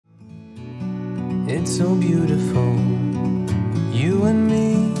It's so beautiful, you and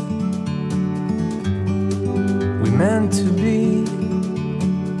me. We meant to be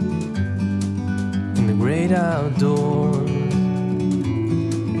in the great outdoors,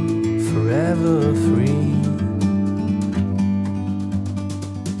 forever free.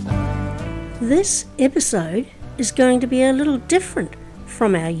 This episode is going to be a little different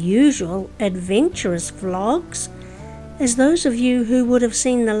from our usual adventurous vlogs. As those of you who would have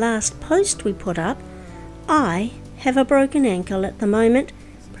seen the last post we put up, I have a broken ankle at the moment,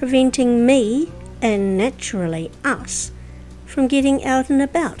 preventing me, and naturally us, from getting out and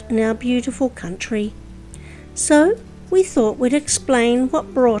about in our beautiful country. So we thought we'd explain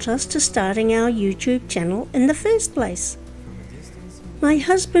what brought us to starting our YouTube channel in the first place. My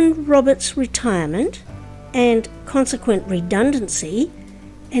husband Robert's retirement and consequent redundancy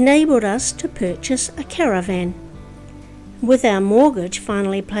enabled us to purchase a caravan. With our mortgage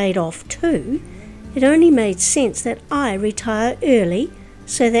finally paid off too, it only made sense that I retire early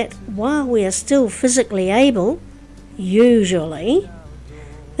so that while we are still physically able, usually,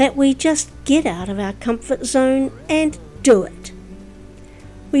 that we just get out of our comfort zone and do it.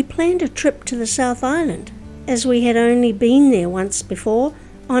 We planned a trip to the South Island, as we had only been there once before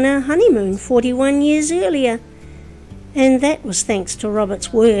on our honeymoon 41 years earlier, and that was thanks to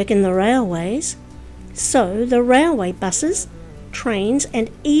Robert's work in the railways. So the railway buses, trains and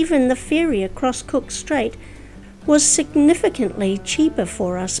even the ferry across Cook Strait was significantly cheaper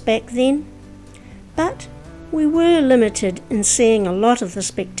for us back then. But we were limited in seeing a lot of the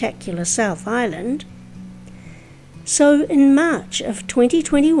spectacular South Island. So in March of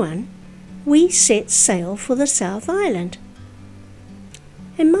 2021 we set sail for the South Island.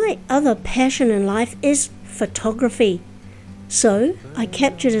 And my other passion in life is photography. So I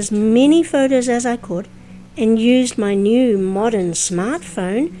captured as many photos as I could and used my new modern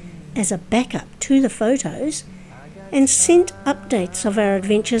smartphone as a backup to the photos and sent updates of our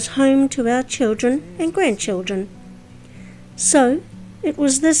adventures home to our children and grandchildren. So it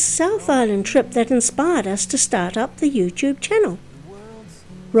was this South Island trip that inspired us to start up the YouTube channel.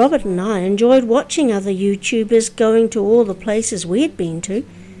 Robert and I enjoyed watching other YouTubers going to all the places we had been to,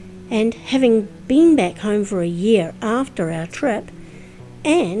 and having been back home for a year after our trip,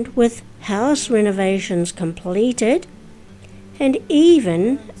 and with house renovations completed, and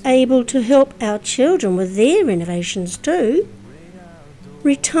even able to help our children with their renovations too,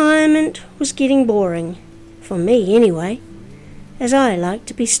 retirement was getting boring, for me anyway, as I like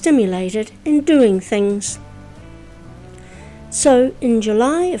to be stimulated in doing things. So in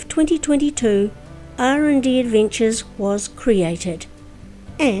July of 2022, R&D Adventures was created.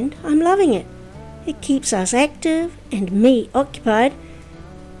 And I'm loving it. It keeps us active and me occupied.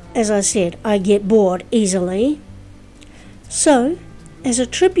 As I said, I get bored easily. So, as a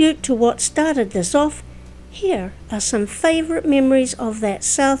tribute to what started this off, here are some favourite memories of that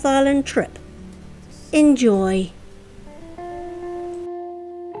South Island trip. Enjoy.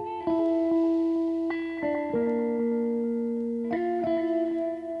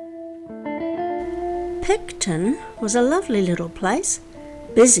 Picton was a lovely little place.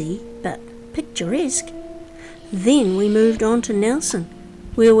 Busy but picturesque. Then we moved on to Nelson,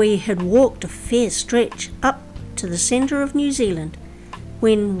 where we had walked a fair stretch up to the centre of New Zealand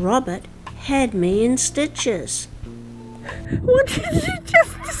when Robert had me in stitches. What did you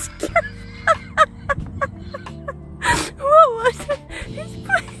just discover? What was it?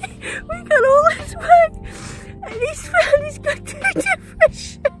 We got all his work and he's got two different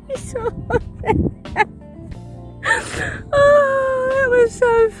shades on. Oh, that was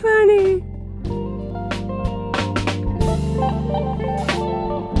so funny.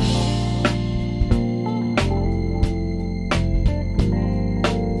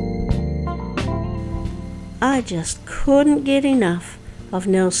 I just couldn't get enough of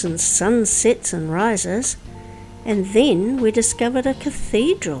Nelson's sunsets and rises, and then we discovered a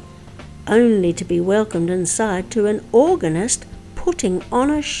cathedral, only to be welcomed inside to an organist putting on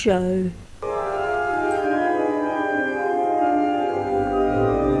a show.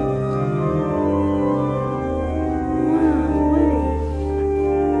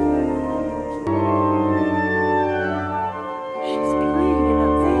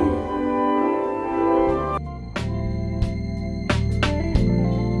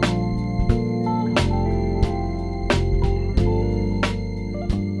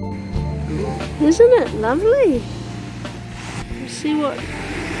 Isn't it lovely? We'll see what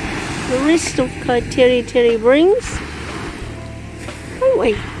the rest of Kaiteri brings, won't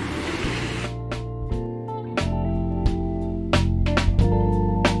we?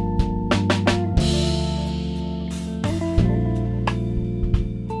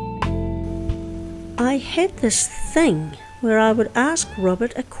 I had this thing where I would ask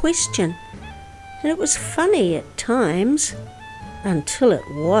Robert a question, and it was funny at times, until it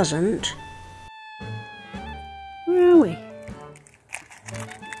wasn't. Where are we?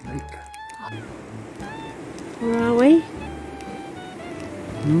 Where are we?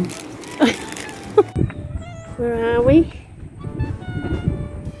 Where are we?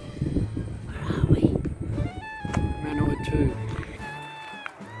 Where are we? Manor 2.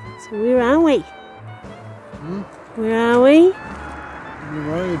 So where are we? Where are we? On the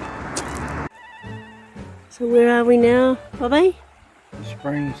road. So where are we now, Bobby? The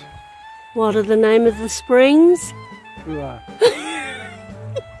springs. What are the name of the springs? Hua.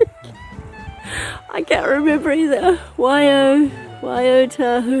 I can't remember either.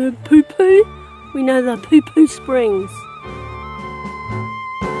 Waiotahu Pupu. We know the Pupu Springs.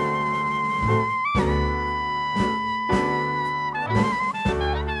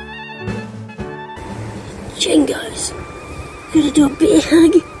 Jingos, gotta do a bear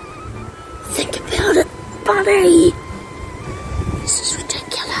hug. Think about it, buddy. This is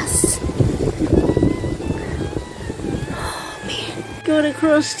ridiculous. Oh man, gotta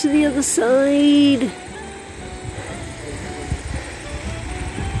cross to the other side.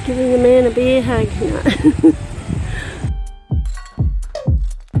 Giving the man a bear hug. No.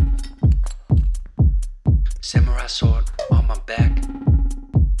 Samurai sword on my back.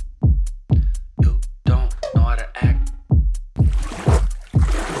 You don't know how to act.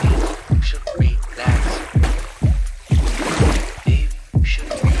 You should relax. Baby, you should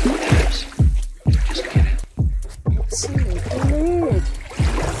relax. Just kidding. Silly bird.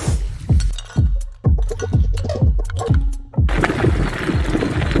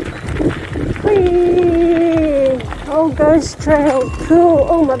 Whee! Oh, ghost trail, cool.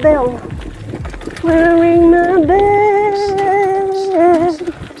 Oh, my bell. Wearing my bell.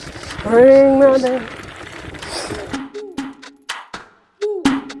 Ring my bell.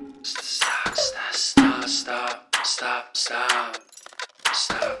 Stop, stop, stop, stop, stop, stop.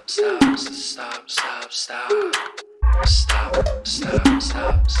 Stop, stop, stop, stop, stop. Stop, stop,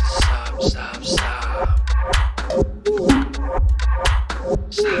 stop, stop, stop, stop.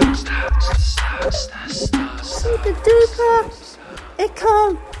 Stop, stop, stop, stop, stop, stop. The duper. Echo.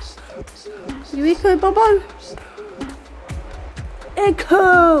 You echo, Bobo?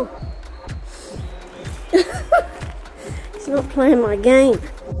 Echo! He's not playing my game.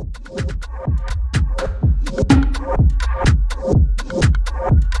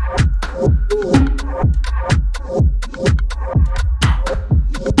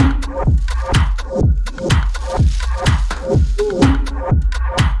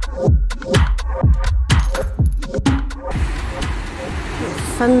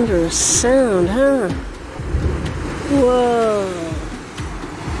 Thunderous sound, huh? Whoa,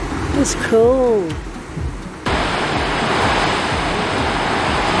 that's cool.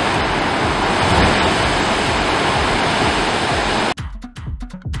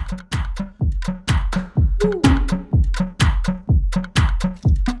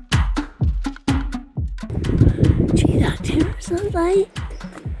 Gee, they're terrors, aren't they?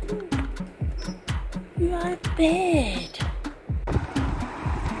 Right bad.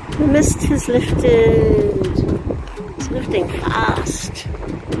 The mist has lifted. It's lifting fast.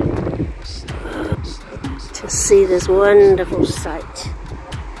 To see this wonderful sight.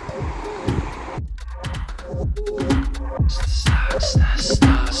 Stop, stop,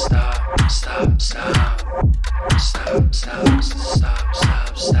 stop, stop, stop, stop. Stop, stop, stop,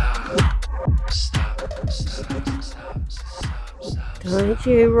 stop, stop. Stop, stop, stop, stop, stop. Don't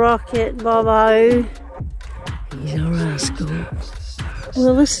you rock it, Bobo. He's a rascal.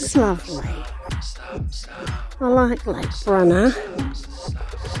 Well, this is lovely. I like Lake Brunner.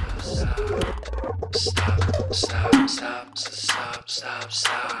 Stop, stop, stop, stop, stop,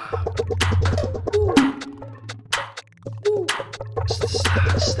 stop.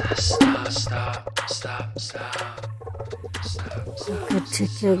 Stop, stop, stop, stop, stop, stop.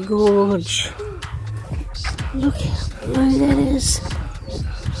 Particular gorge. Look how blue that is.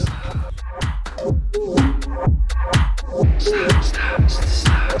 Stop, stop, stop,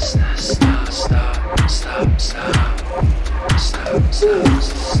 stop, stop, stop, stop, stop, stop, stop,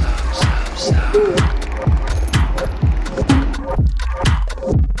 stop, stop.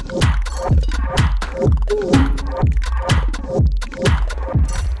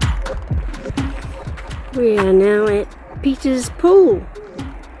 We are now at Peter's pool.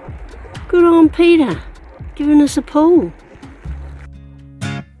 Good on Peter, giving us a pool.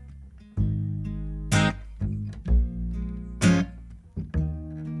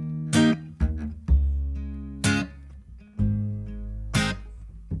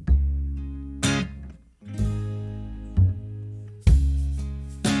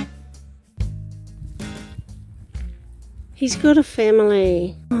 He's got a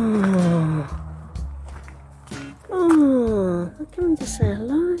family. Oh, they're coming to say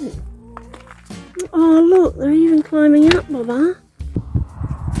hello. Oh, look, they're even climbing up, Baba.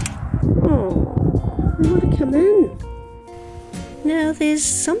 Oh, they want to come in. Now, there's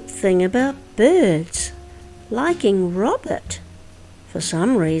something about birds liking Robert for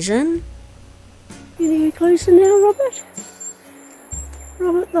some reason. You gonna get closer now, Robert?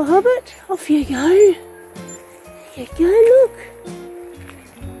 Robert the Hobbit, off you go. There you go, look.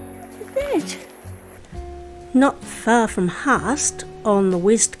 Look at that. Not far from Haast, on the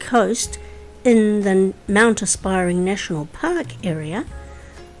west coast, in the Mount Aspiring National Park area,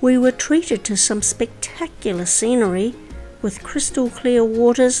 we were treated to some spectacular scenery with crystal clear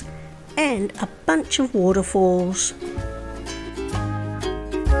waters and a bunch of waterfalls.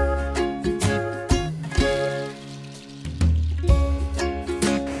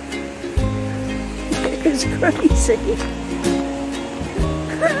 It's crazy.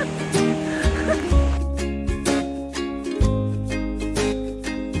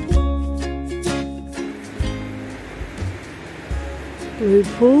 Blue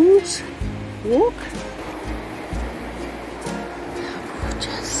pools, walk. How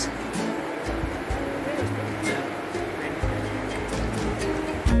gorgeous.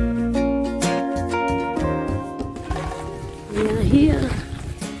 We are here.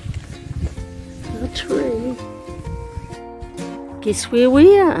 The tree. Guess where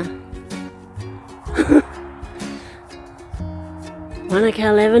we are?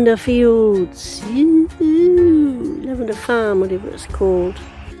 Wanaka Lavender Fields. Yoo-hoo. Lavender Farm, whatever it's called.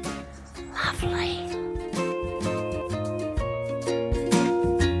 Lovely.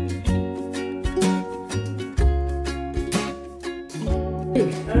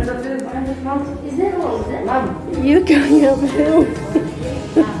 Is that all? Is it? You're going uphill.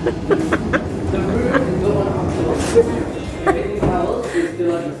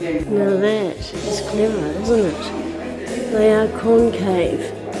 Now that is clever, isn't it? They are concave.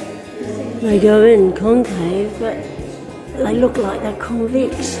 They go in concave, but they look like they're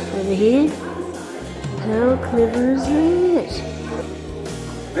convex over here. How clever is that?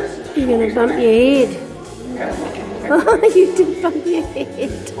 You're going to bump your head. Oh, you did bump your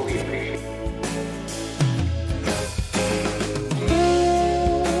head.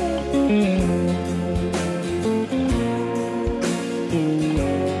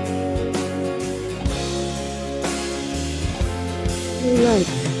 Lake.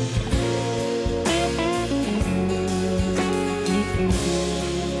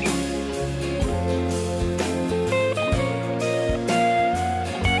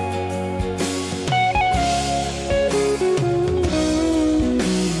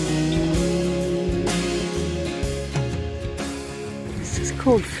 This is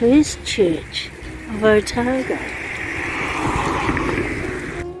called First Church of Otago.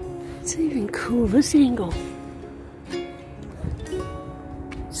 It's even cool, this angle.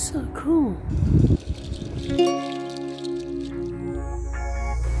 So cool.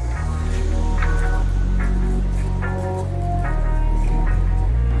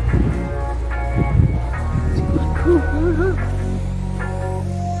 It's quite cool, huh?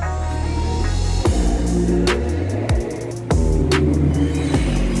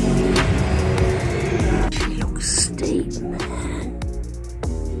 She looks steep, man.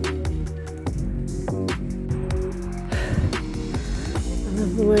 I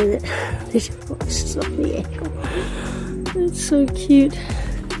love the way that this box on the ankle. It's so cute.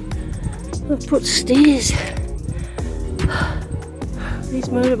 I've put stairs. These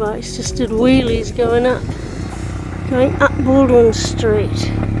motorbikes just did wheelies going up Baldwin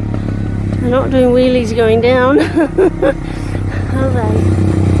Street. They're not doing wheelies going down, are they?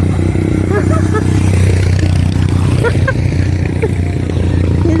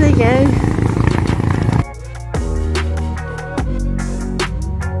 Here they go.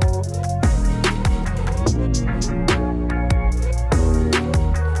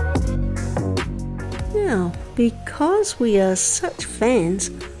 Now, because we are such fans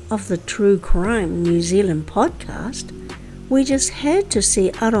of the True Crime New Zealand podcast, we just had to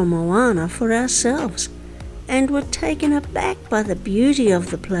see Aramoana for ourselves and were taken aback by the beauty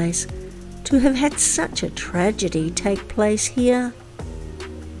of the place to have had such a tragedy take place here.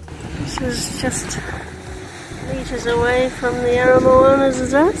 This is just meters away from the Aramoana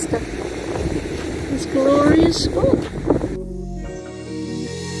disaster. This glorious spot.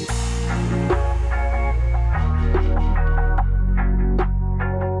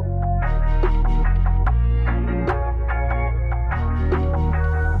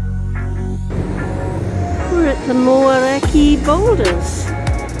 We're at the Moaraki Boulders.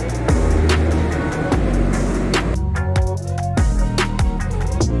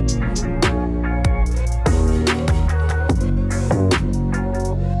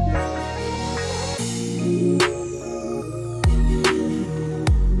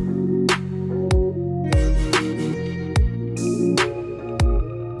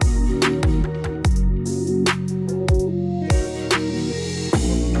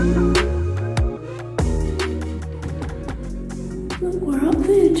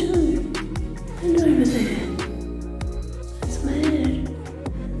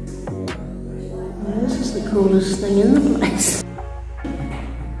 tallest thing in the place.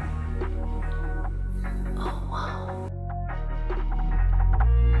 Oh wow.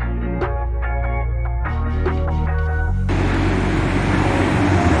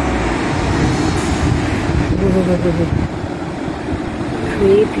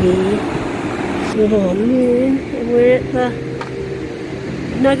 Creepy. Oh man, we're at the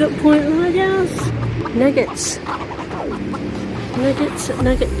Nugget Point Lighthouse. Nuggets. Nuggets at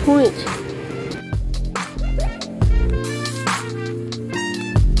Nugget Point.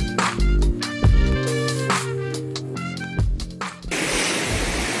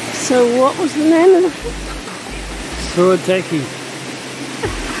 So what was the name of the... Suateki.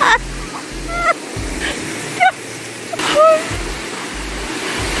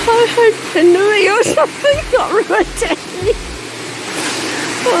 I hope canoe or something got Ruateki.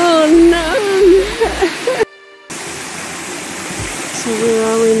 Oh no. So where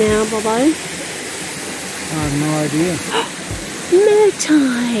are we now, Bobo? I have no idea.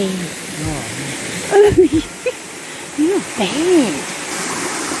 Mertai. Oh, you're bad.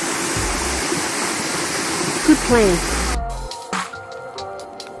 Good plan.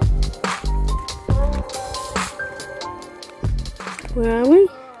 Where are we?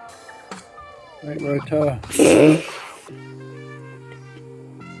 Lake Rotoa.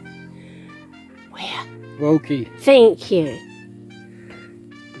 Where? Wilkie. Thank you.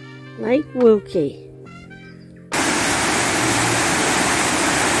 Lake Wilkie.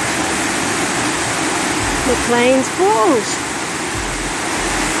 McLean's Falls.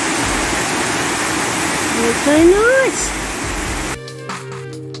 Okay, nice.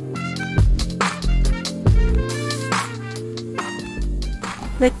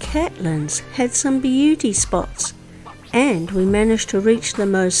 The Catlins had some beauty spots, and we managed to reach the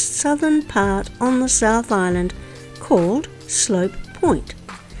most southern part on the South Island called Slope Point,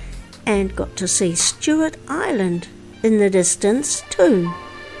 and got to see Stewart Island in the distance too.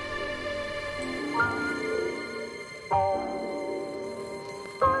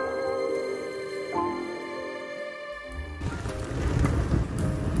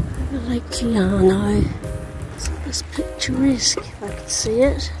 Lake Giano. Isn't this picturesque if I could see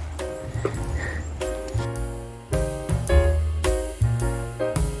it?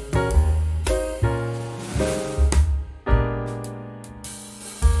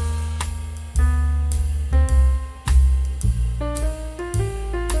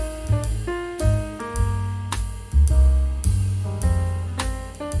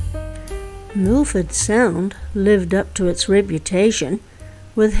 Milford Sound lived up to its reputation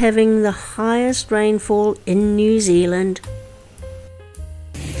with having the highest rainfall in New Zealand.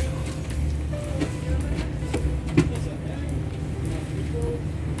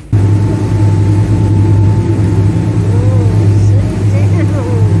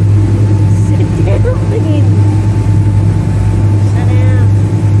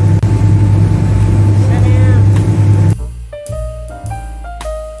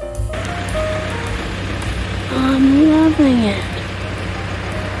 I'm loving it.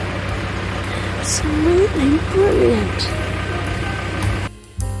 Absolutely brilliant.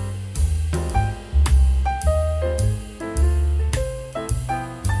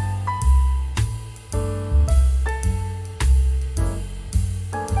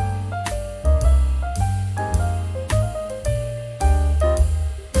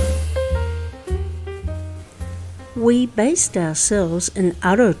 We based ourselves in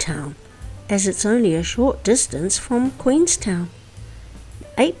Arrowtown, as it's only a short distance from Queenstown.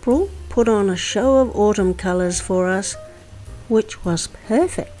 April put on a show of autumn colours for us, which was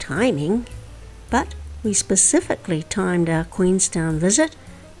perfect timing, but we specifically timed our Queenstown visit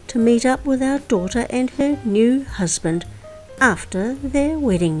to meet up with our daughter and her new husband after their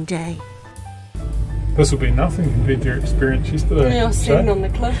wedding day. This will be nothing compared to your experience yesterday. Yeah, I was sitting on the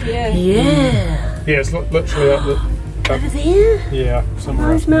cliff, yeah. Yeah. Yeah, it's literally up the... Over there? Yeah, somewhere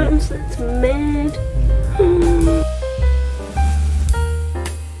Those up there. mountains, that's mad.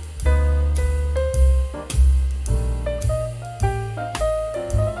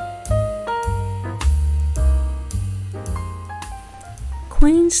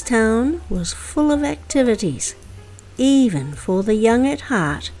 Queenstown was full of activities, even for the young at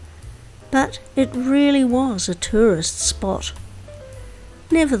heart, but it really was a tourist spot.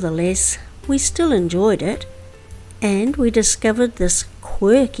 Nevertheless, we still enjoyed it, and we discovered this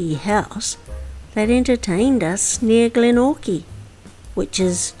quirky house that entertained us near Glenorchy, which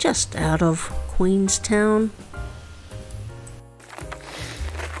is just out of Queenstown.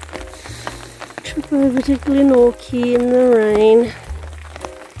 Trip over to Glenorchy in the rain,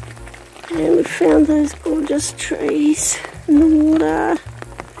 and we found those gorgeous trees in the water.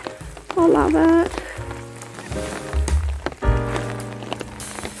 I love it.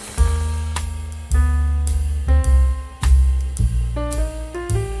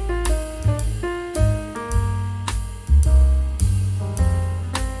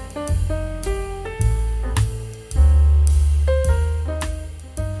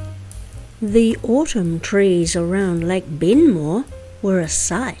 The autumn trees around Lake Benmore were a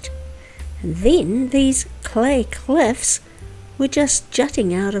sight, and then these clay cliffs were just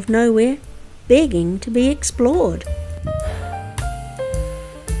jutting out of nowhere, begging to be explored.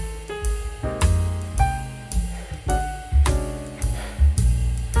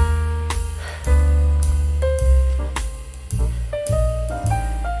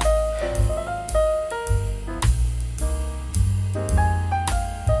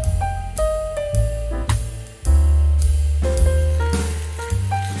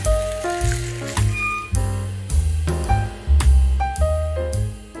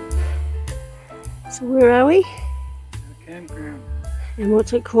 So where are we? A campground. And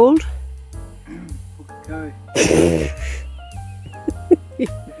what's it called? Pukekohe.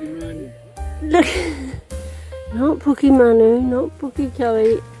 Look, not Pukimanu, not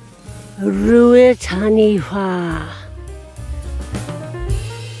Pukekohe, Ruataniwha.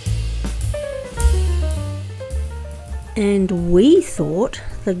 And we thought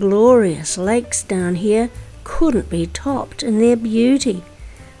the glorious lakes down here couldn't be topped in their beauty,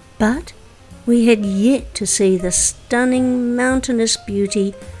 but we had yet to see the stunning mountainous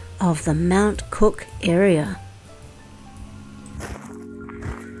beauty of the Mount Cook area.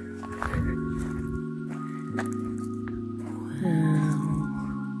 Wow.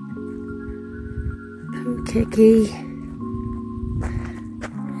 Pukeki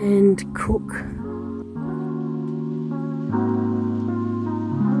and Cook.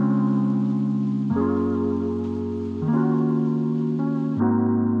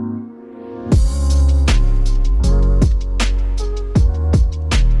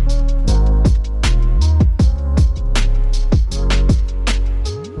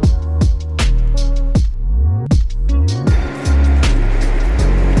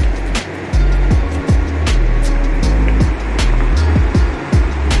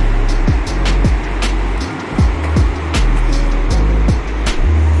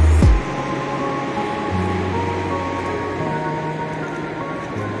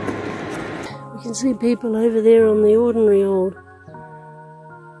 You can see people over there on the ordinary old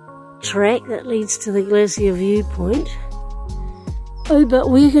track that leads to the glacier viewpoint. Oh, but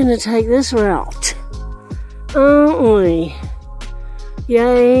we're going to take this route, aren't we?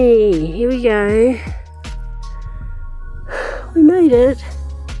 Yay, here we go. We made it.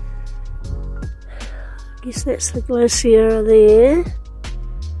 I guess that's the glacier there.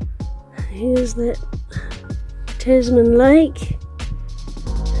 Here's that Tasman Lake.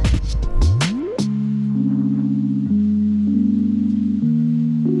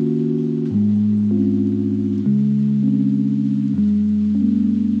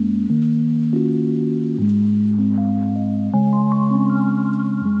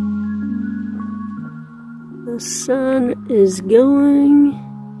 The sun is going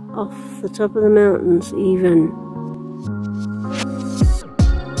off the top of the mountains even.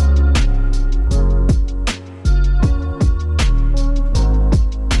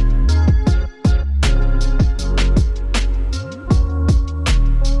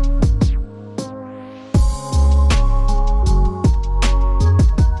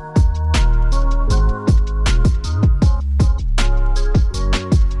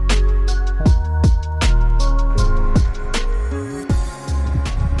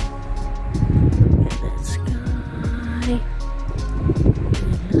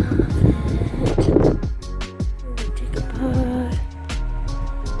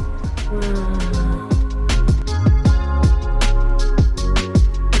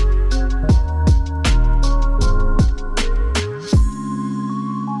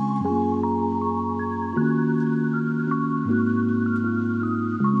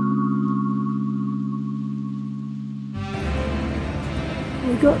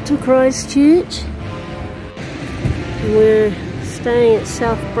 We got to Christchurch and we're staying at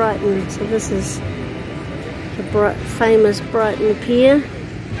South Brighton, so this is the famous Brighton Pier.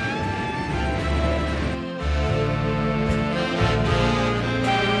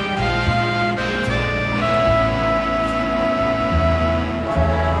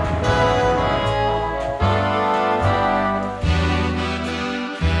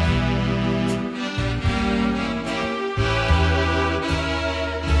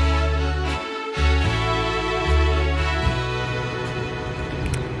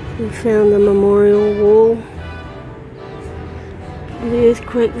 We found the memorial wall of the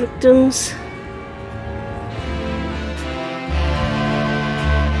earthquake victims.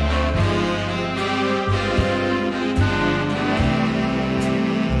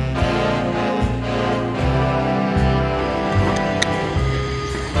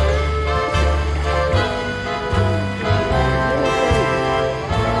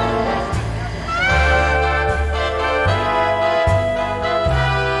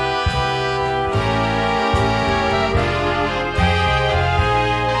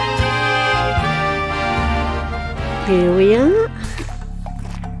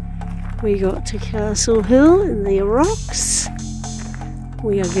 We got to Castle Hill and the rocks.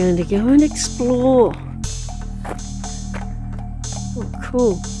 We are going to go and explore. Oh,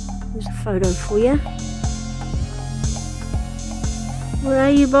 cool. There's a photo for you. Where are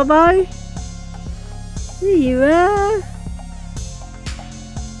you, Bobo? There you are.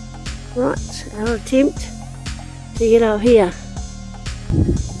 Right, our attempt to get up here.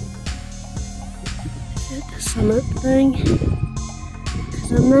 Is that the summit thing?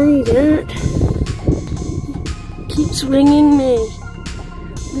 Because I made it. It keeps ringing me.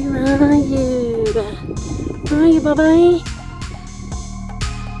 Where are you? Where are you, Bobby?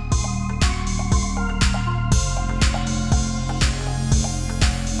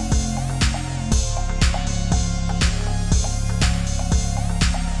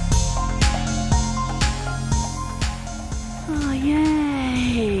 Oh,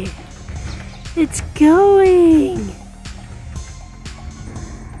 yay! It's going!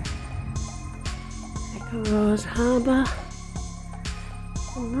 Rose Harbour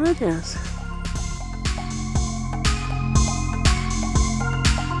and Lighthouse.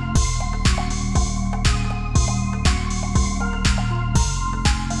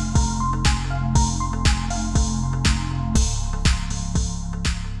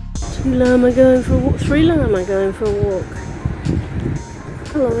 Two llama going for a walk, 3 llama going for a walk.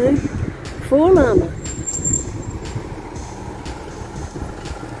 Hello, 4 llama.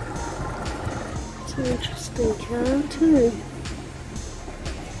 It's an interesting car too.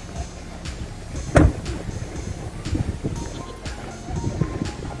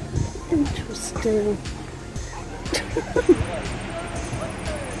 Interesting.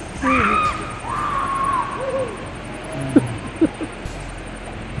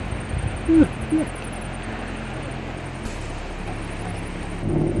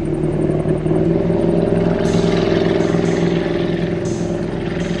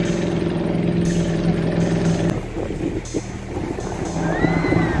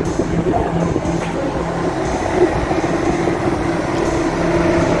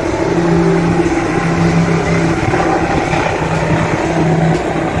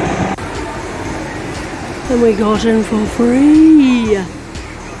 And we got in for free.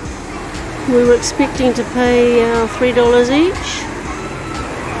 We were expecting to pay $3 each.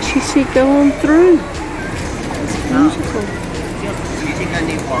 She said go on through. It's beautiful.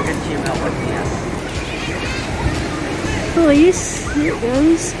 Oh yes, here it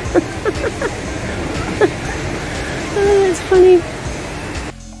goes. Oh, that's funny.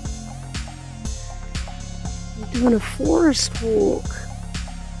 We're doing a forest walk.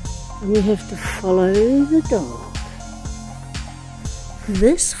 And we have to follow the dog.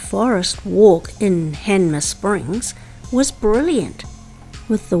 This forest walk in Hanmer Springs was brilliant,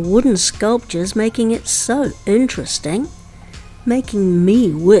 with the wooden sculptures making it so interesting, making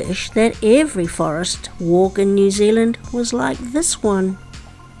me wish that every forest walk in New Zealand was like this one.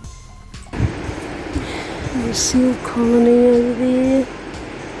 The seal colony over there.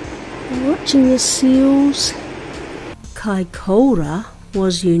 I'm watching the seals. Kaikoura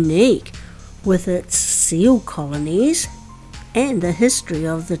was unique with its seal colonies and the history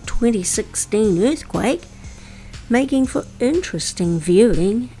of the 2016 earthquake, making for interesting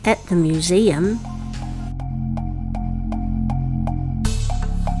viewing at the museum.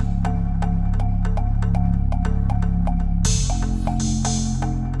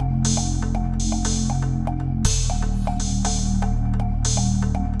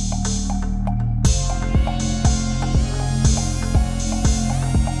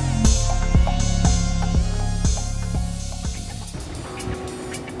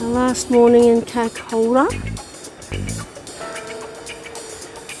 Last morning in Kaikoura.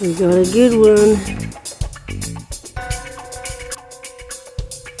 We got a good one.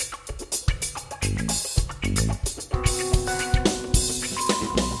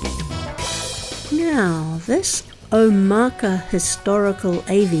 Now this Omaka Historical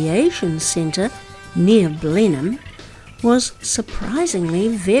Aviation Centre near Blenheim was surprisingly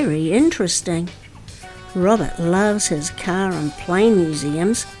very interesting. Robert loves his car and plane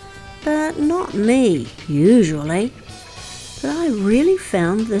museums, but not me, usually. But I really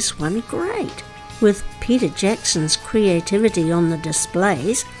found this one great, with Peter Jackson's creativity on the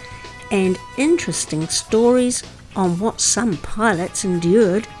displays and interesting stories on what some pilots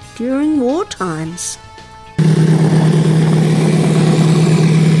endured during war times.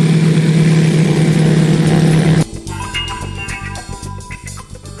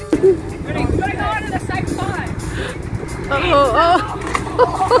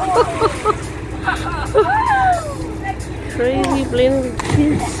 Crazy blended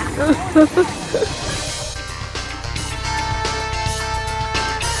kids.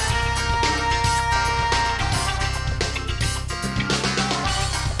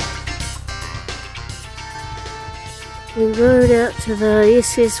 We rode out to the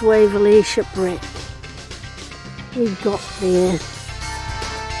SS Waverley shipwreck. We got there.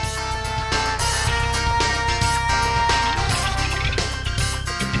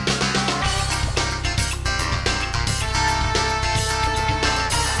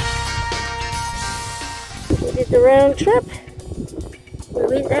 We did the round trip. We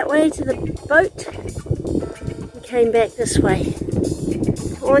went that way to the boat and came back this way.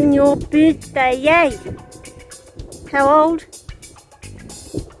 On your birthday, yay! How old?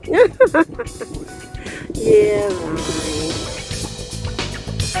 Yeah, right.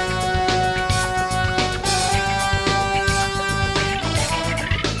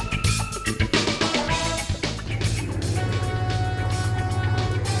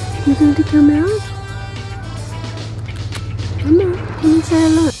 You going to come out? Come on, come and say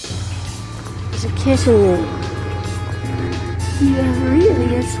hello. There's a cat in there. You are really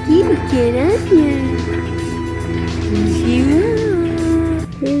a scaredy cat, aren't you? Yes, you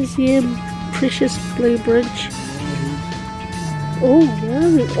are. Here's your precious blue bridge. Oh,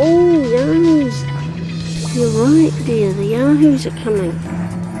 yahoo! Oh, yahoos! You're right, dear. The yahoos are coming.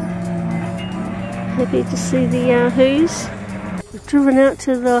 Happy to see the yahoos. We've driven out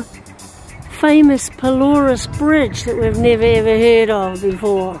to the famous Pelorus Bridge that we've never ever heard of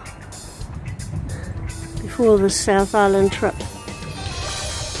before the South Island trip.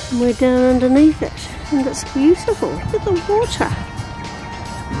 And we're down underneath it, and it's beautiful. Look at the water.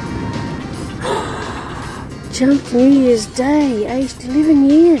 Jumped New Year's Day, aged 11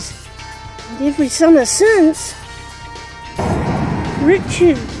 years, and every summer since.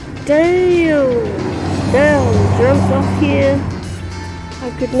 Richard Dale jumped off here.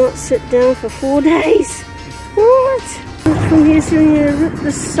 I could not sit down for 4 days. What? From here, so you ripped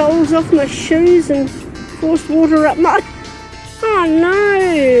the soles off my shoes and forced water up my... Oh no!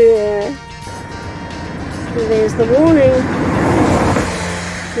 And there's the warning.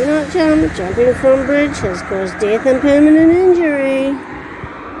 Do not jump. Jumping from bridge has caused death and permanent injury.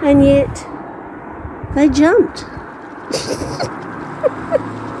 And yet, they jumped.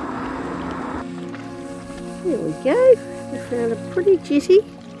 There we go. We found a pretty jetty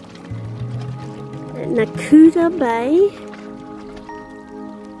at Nakuta Bay.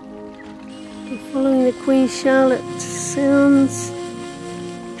 We're following the Queen Charlotte Sounds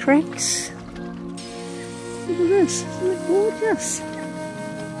tracks. Look at this, isn't it gorgeous?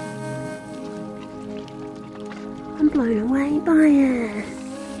 I'm blown away by it.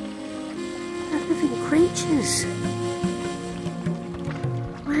 They're living creatures.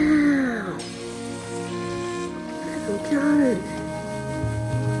 Wow. Let them go.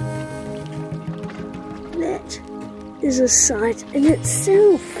 That is a sight in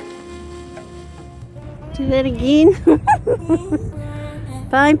itself. Do that again.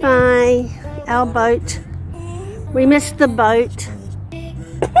 Bye bye, our boat. We missed the boat.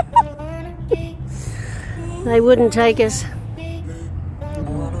 They wouldn't take us.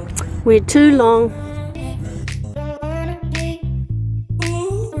 We're too long.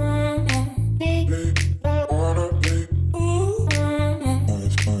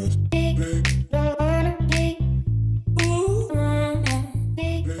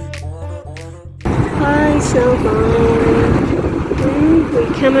 Bye, so bye.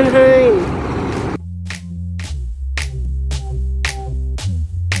 We're coming home.